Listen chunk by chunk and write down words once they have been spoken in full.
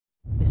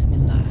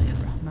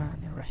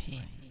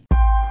Bismillahirrahmanirrahim.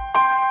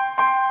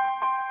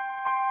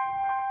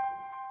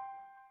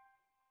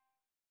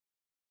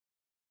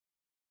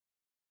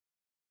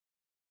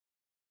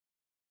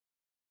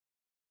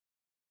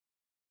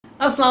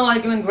 Assalamu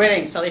alaikum and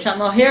greetings,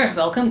 alishanmao here.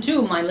 Welcome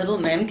to my little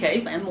man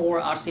cave and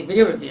more RC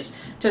video reviews.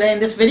 Today in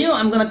this video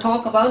I'm going to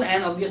talk about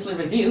and obviously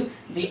review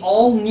the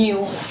all new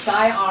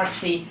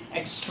SkyRC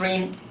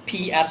Extreme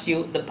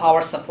PSU, the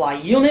power supply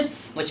unit,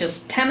 which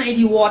is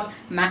 1080 watt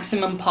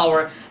maximum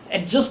power,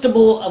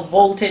 adjustable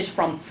voltage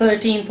from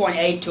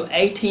 13.8 to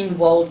 18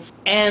 volt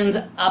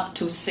and up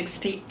to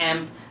 60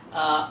 amp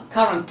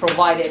current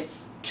provided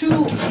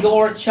to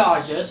your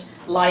chargers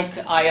like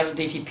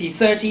ISDT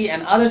P30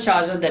 and other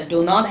chargers that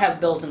do not have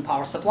built-in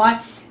power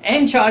supply,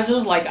 and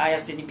chargers like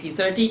ISDT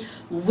P30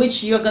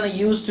 which you're going to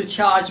use to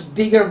charge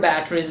bigger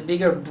batteries,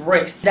 bigger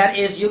bricks. That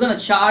is, you're going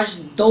to charge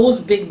those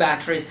big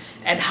batteries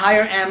at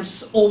higher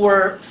amps,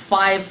 over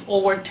 5,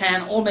 over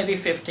 10 or maybe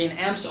 15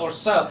 amps or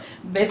so.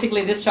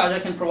 Basically this charger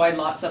can provide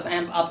lots of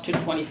amp, up to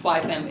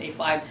 25 amp if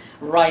I'm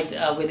right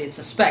with its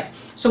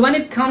specs. So when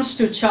it comes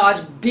to charge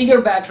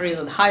bigger batteries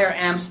at higher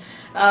amps,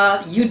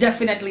 you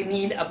definitely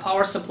need a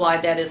power supply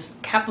that is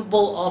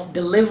capable of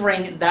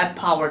delivering that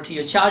power to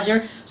your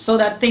charger so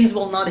that things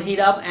will not heat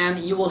up and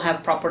you will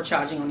have proper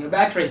charging on your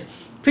batteries.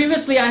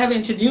 Previously I have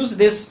introduced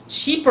this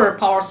cheaper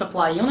power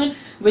supply unit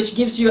which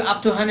gives you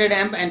up to 100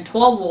 amp and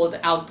 12 volt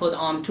output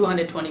on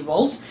 220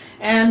 volts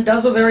and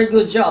does a very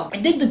good job.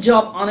 It did the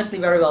job honestly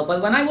very well,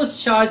 but when I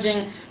was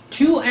charging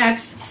 2X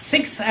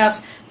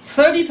 6S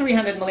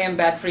 3300 milliamp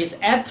batteries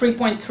at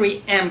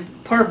 3.3 amp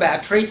per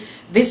battery,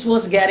 this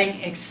was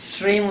getting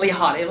extremely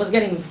hot. It was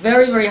getting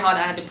very hot.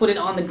 I had to put it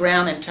on the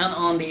ground and turn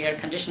on the air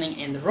conditioning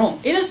in the room.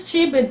 It is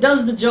cheap, it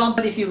does the job,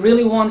 but if you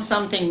really want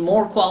something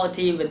more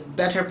quality with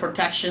better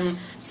protection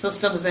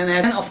systems in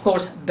it and of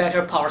course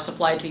better power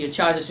supply to your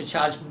chargers to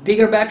charge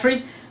bigger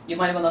batteries, you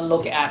might want to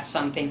look at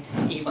something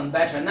even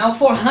better. Now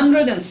for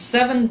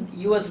 $107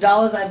 US,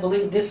 I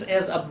believe this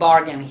is a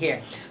bargain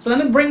here. So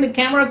let me bring the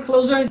camera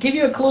closer and give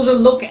you a closer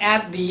look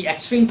at the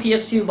Extreme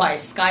PSU by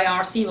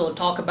SkyRC. We'll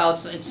talk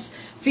about its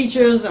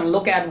features and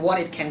look at what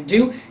it can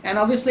do, and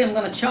obviously I'm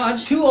going to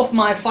charge two of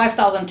my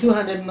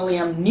 5200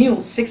 milliamp new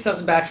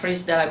 6S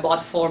batteries that I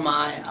bought for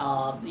my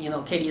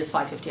KDS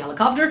 550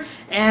 helicopter,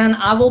 and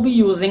I will be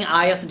using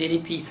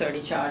ISDT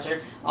P30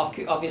 charger,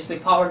 obviously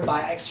powered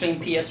by Extreme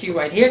PSU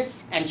right here,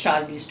 and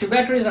charge these two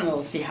batteries and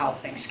we'll see how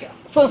things go.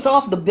 First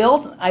off, the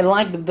build. I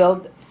like the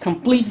build.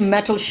 Complete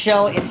metal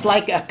shell. It's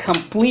like a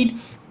complete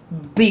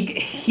big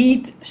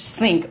heat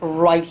sink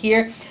right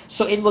here,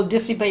 so it will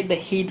dissipate the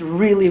heat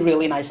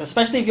really nice,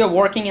 especially if you're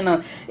working in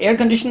an air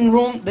conditioning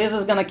room. This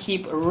is gonna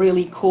keep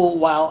really cool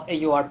while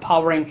you are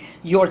powering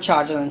your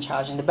charger and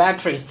charging the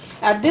batteries.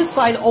 At this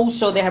side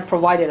also they have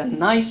provided a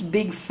nice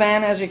big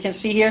fan, as you can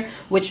see here,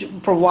 which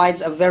provides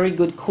a very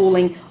good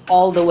cooling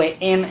all the way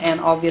in, and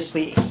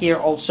obviously here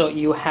also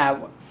you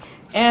have,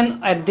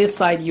 and at this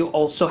side you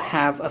also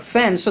have a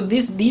fan. So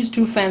these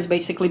two fans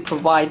basically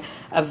provide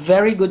a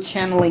very good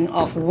channeling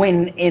of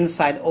wind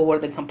inside over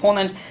the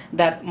components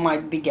that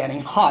might be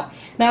getting hot.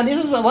 Now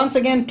this is once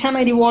again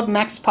 1080 watt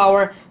max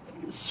power,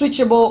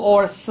 switchable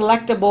or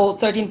selectable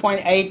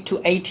 13.8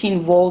 to 18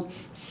 volt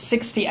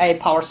 60A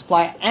power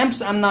supply.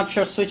 Amps I'm not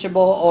sure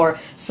switchable or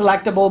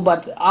selectable,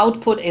 but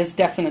output is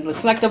definitely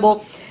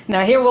selectable.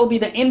 Now here will be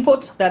the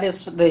input, that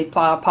is the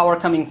power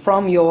coming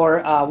from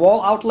your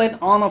wall outlet,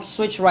 on off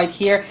switch right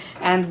here,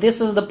 and this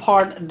is the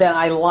part that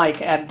I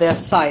like at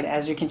this side.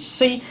 As you can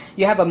see,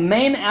 you have a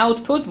main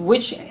output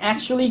which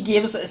actually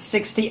gives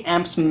 60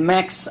 amps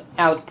max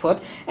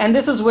output, and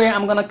this is where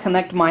I'm gonna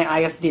connect my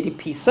ISDT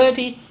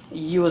P30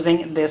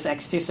 using this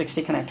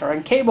XT60 connector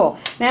and cable.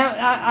 Now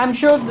I'm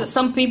sure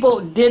some people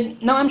did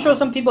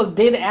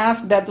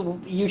ask that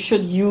you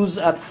should use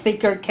a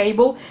thicker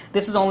cable.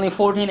 This is only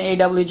 14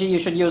 AWG, you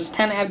should use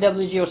 10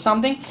 FWG or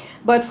something,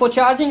 but for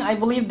charging I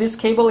believe this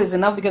cable is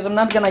enough because I'm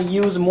not gonna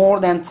use more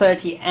than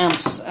 30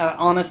 amps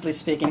honestly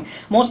speaking.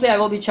 Mostly I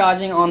will be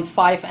charging on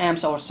 5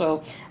 amps or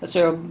so,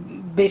 so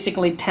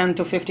basically 10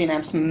 to 15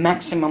 amps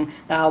maximum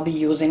that I'll be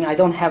using. I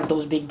don't have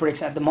those big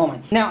bricks at the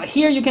moment. Now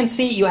here you can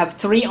see you have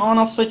 3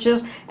 on-off switches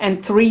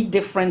and 3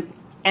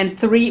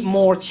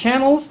 more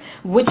channels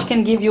which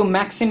can give you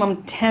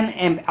maximum 10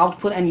 amp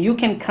output, and you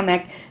can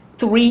connect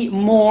 3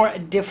 more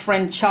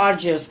different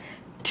chargers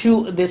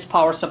to this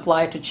power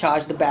supply to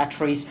charge the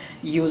batteries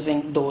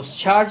using those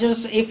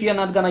chargers. If you're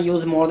not gonna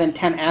use more than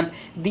 10 amp,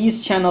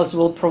 these channels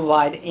will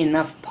provide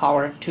enough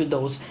power to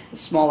those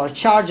smaller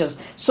chargers.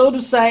 So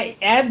to say,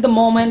 at the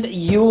moment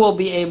you will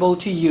be able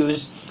to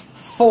use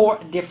 4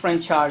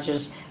 different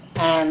chargers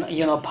and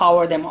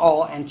power them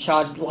all and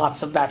charge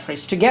lots of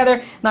batteries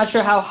together. Not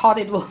sure how hot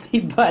it will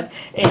be, but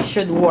it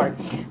should work.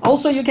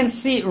 Also you can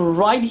see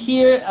right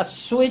here a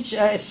switch,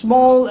 a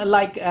small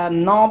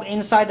knob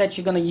inside that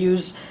you're going to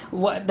use,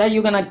 that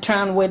you're going to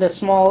turn with a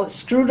small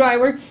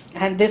screwdriver,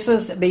 and this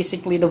is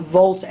basically the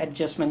volt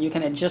adjustment. You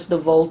can adjust the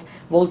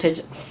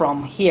voltage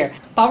from here.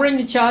 Powering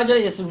the charger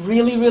is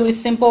really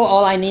simple.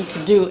 All I need to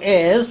do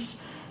is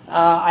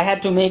I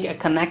had to make a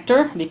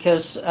connector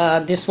because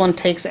this one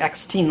takes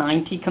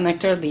XT90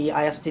 connector, the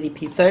ISDT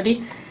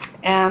P30,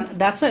 and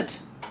that's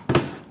it.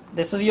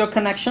 This is your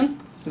connection.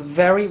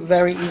 Very,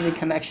 very easy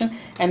connection.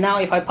 And now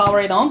if I power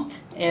it on,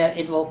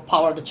 it will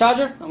power the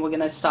charger, and we're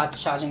gonna start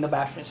charging the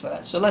batteries with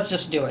it. So let's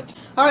just do it.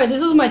 Alright,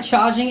 this is my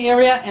charging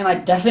area, and I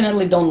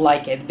definitely don't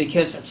like it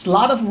because it's a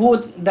lot of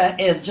wood that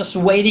is just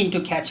waiting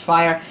to catch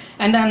fire,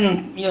 and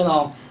then, you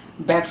know,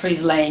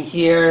 batteries laying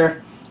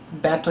here,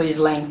 batteries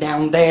laying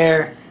down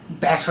there,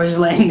 batteries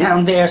laying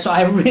down there. So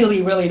I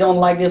really don't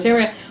like this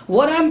area.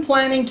 What I'm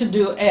planning to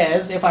do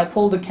is, if I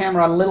pull the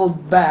camera a little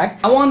back,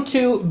 I want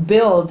to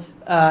build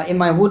in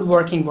my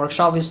woodworking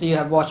workshop. Obviously you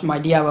have watched my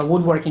DIY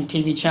woodworking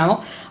TV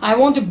channel. I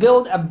want to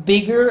build a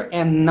bigger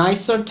and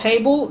nicer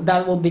table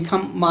that will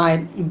become my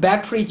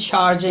battery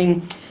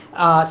charging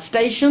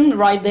station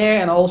right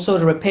there, and also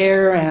the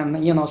repair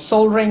and, you know,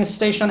 soldering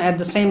station at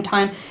the same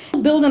time.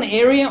 Build an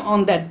area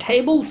on that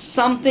table,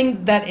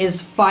 something that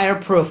is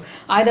fireproof,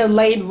 either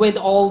laid with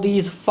all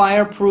these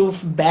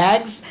fireproof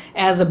bags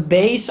as a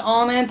base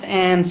on it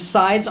and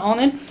sides on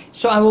it,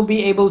 so I will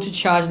be able to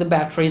charge the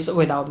batteries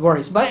without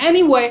worries. But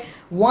anyway,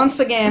 once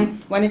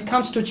again, when it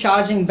comes to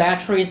charging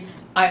batteries,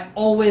 I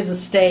always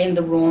stay in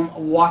the room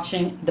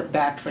watching the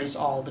batteries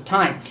all the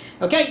time.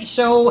 Okay,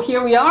 so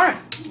here we are.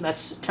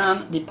 Let's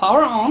turn the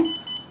power on.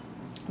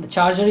 The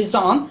charger is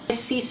on. I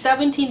see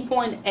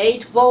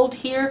 17.8 volt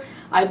here.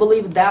 I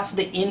believe that's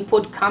the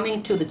input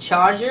coming to the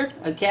charger.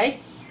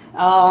 Okay,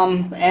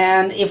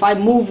 and if I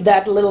move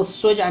that little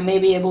switch, I may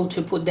be able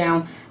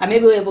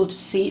to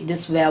see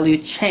this value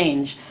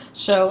change.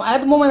 So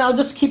at the moment I'll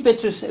just keep it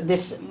to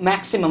this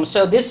maximum.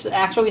 So this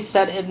actually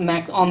set it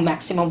on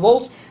maximum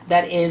volts,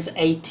 that is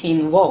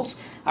 18 volts.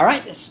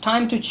 Alright, it's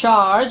time to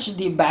charge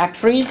the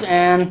batteries,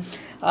 and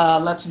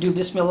let's do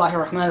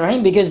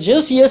Bismillahirrahmanirrahim, because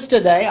just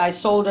yesterday I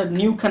soldered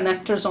new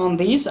connectors on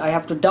these. I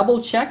have to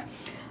double check.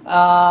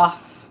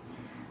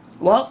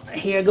 Well,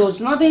 here goes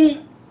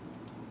nothing.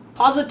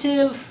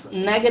 Positive,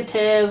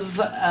 negative,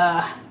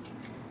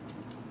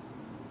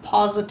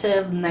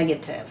 positive,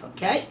 negative.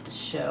 Okay,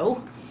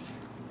 so,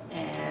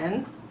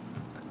 and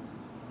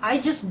I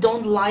just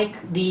don't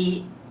like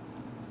the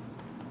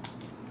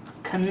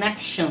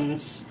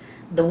connections,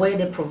 the way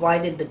they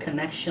provided the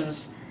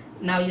connections.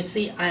 Now you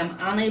see I am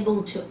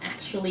unable to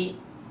actually,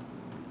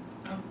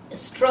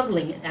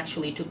 struggling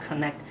actually to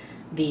connect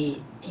the,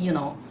 you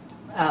know,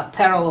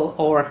 parallel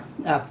or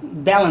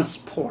balance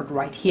port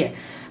right here.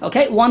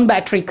 Okay, one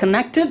battery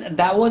connected,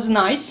 that was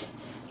nice,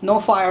 no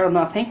fire or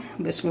nothing.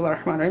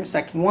 Bismillahirrahmanirrahim.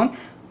 Second one,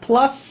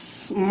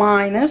 plus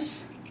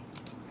minus,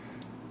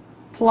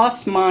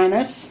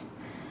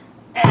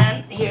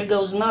 and here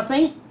goes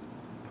nothing.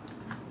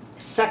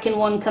 Second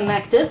one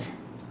connected,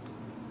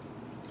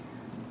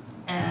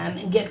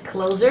 and get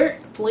closer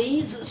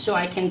please so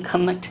I can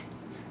connect.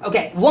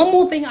 Okay, one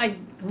more thing I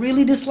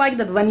really dislike,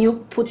 that when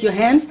you put your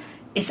hands,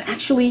 it's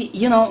actually,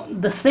 you know,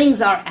 the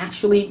things are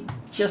actually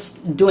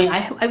just doing.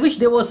 I wish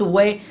there was a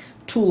way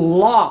to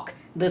lock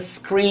the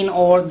screen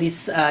or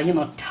these you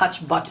know,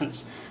 touch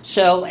buttons.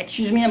 So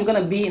excuse me, I'm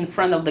gonna be in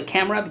front of the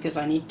camera because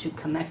I need to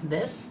connect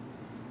this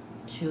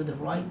to the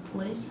right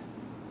place.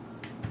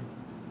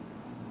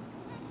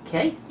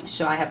 Okay,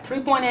 so I have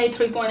 3.8,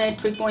 3.8,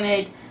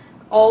 3.8,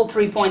 all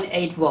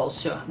 3.8 volts.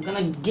 So I'm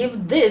gonna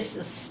give this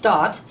a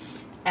start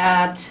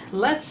at,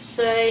 let's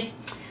say,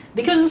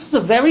 because this is the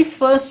very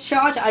first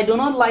charge, I do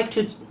not like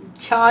to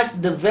charge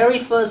the very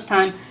first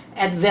time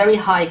at very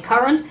high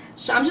current.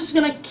 So I'm just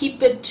gonna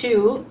keep it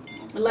to,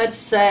 let's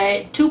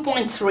say,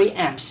 2.3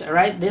 amps. All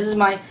right, this is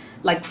my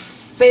like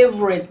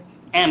favorite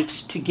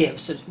amps to give.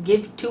 So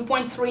give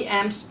 2.3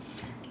 amps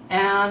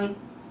and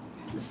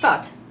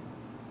start.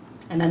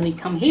 And then we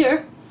come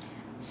here,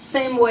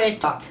 same way,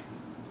 start.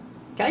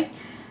 Okay,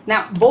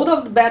 now both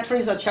of the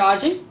batteries are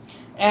charging,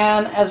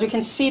 and as you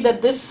can see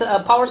that this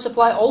power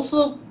supply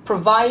also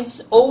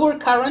provides over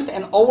current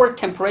and over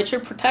temperature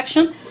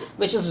protection,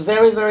 which is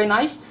very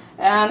nice.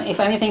 And if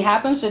anything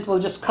happens, it will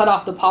just cut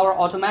off the power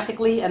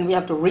automatically, and we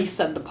have to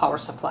reset the power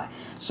supply.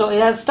 So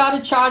it has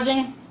started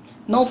charging.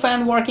 No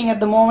fan working at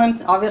the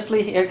moment.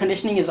 Obviously air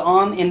conditioning is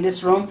on in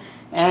this room,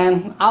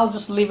 and I'll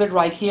just leave it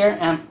right here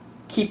and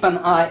keep an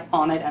eye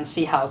on it and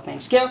see how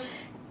things go.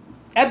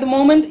 At the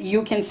moment,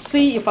 you can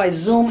see if I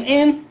zoom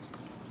in,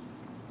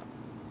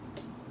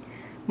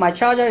 my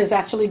charger is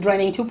actually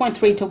draining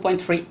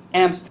 2.3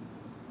 amps.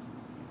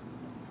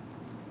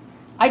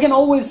 I can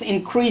always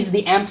increase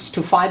the amps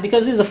to 5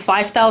 because these are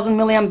 5,000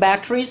 milliamp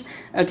batteries.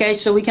 Okay,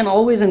 so we can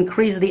always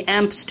increase the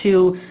amps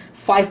to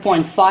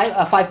 5.5,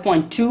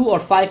 5.2 or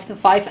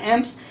 5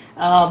 amps.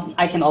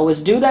 I can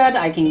always do that.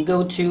 I can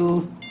go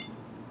to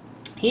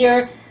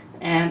here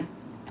and,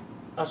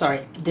 oh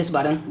sorry, this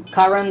button,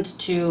 current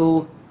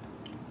to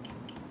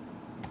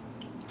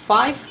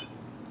 5.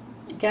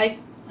 Okay,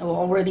 I will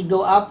already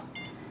go up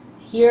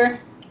here,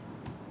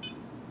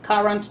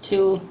 current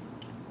to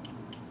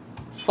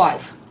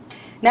 5.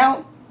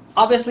 Now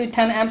obviously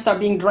 10 amps are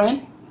being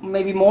drained,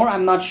 maybe more,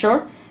 I'm not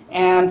sure,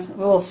 and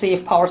we'll see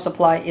if power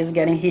supply is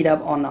getting heat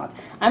up or not.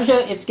 I'm sure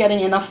it's getting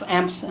enough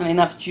amps and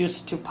enough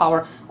juice to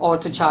power or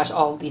to charge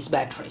all these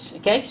batteries.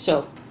 Okay,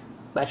 so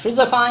batteries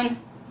are fine,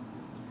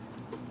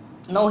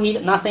 no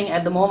heat, nothing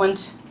at the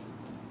moment.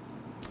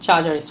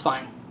 Charger is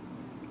fine,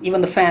 even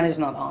the fan is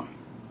not on.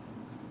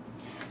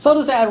 So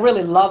to say, I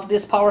really love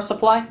this power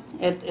supply.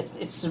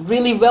 It's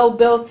really well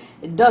built,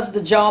 it does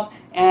the job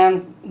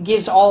and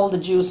gives all the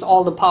juice,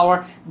 all the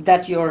power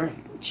that your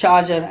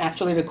charger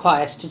actually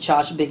requires to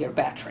charge bigger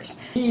batteries.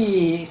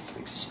 The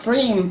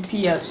Extreme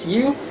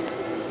PSU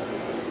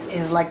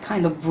is like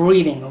kind of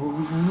breathing.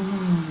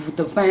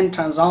 The fan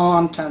turns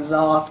on, turns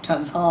off,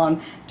 turns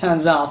on,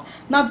 turns off.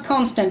 Not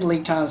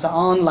constantly turns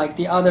on like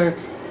the other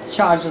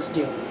chargers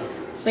do.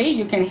 See,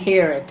 you can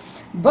hear it.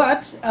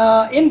 But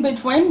in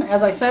between,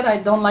 as I said, I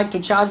don't like to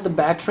charge the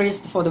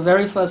batteries for the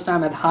very first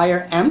time at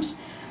higher amps.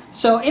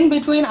 So in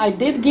between, I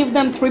did give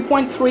them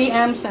 3.3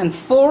 amps and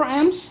 4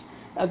 amps,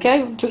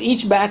 okay, to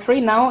each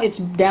battery. Now it's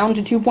down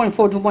to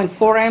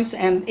 2.4 amps,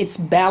 and it's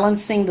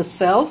balancing the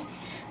cells.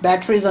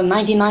 Batteries are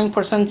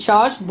 99%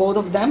 charged, both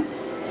of them,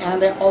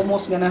 and they're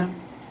almost gonna,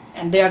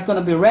 and they are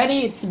gonna be ready.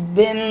 It's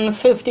been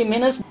 50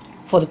 minutes.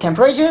 For the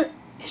temperature,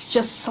 it's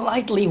just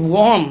slightly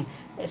warm.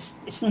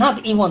 It's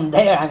not even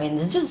there. I mean,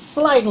 it's just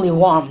slightly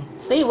warm.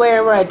 See,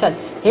 wherever I touch,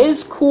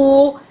 here's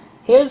cool,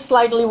 here's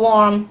slightly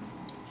warm,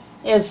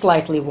 here's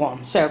slightly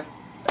warm. So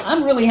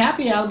I'm really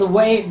happy how the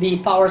way the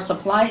power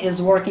supply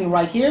is working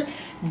right here.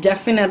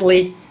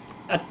 Definitely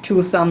a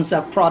 2 thumbs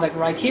up product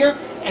right here,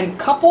 and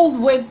coupled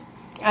with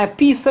a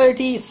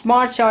P30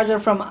 smart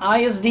charger from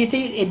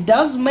ISDT, it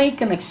does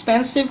make an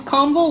expensive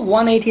combo,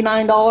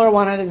 $189,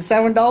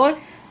 $107,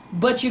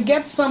 but you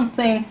get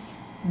something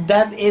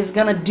that is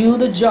gonna do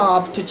the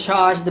job to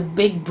charge the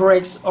big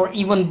bricks or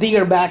even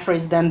bigger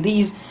batteries than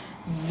these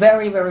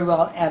very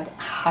well at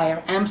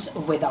higher amps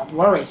without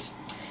worries.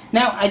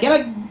 Now I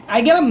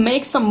gotta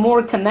make some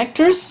more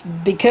connectors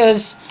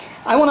because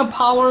I want to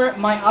power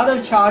my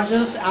other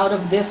chargers out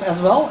of this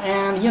as well,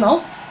 and you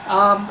know,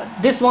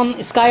 this one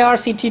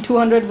SkyRC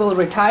T200 will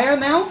retire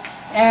now,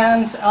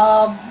 and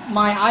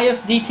my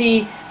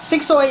ISDT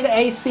 608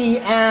 AC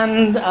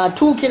and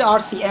Toolkit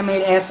RC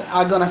M8S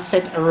are gonna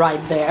sit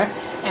right there,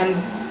 and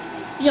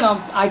you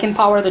know, I can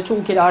power the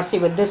Toolkit RC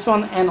with this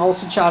one and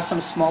also charge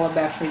some smaller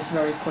batteries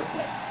very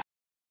quickly.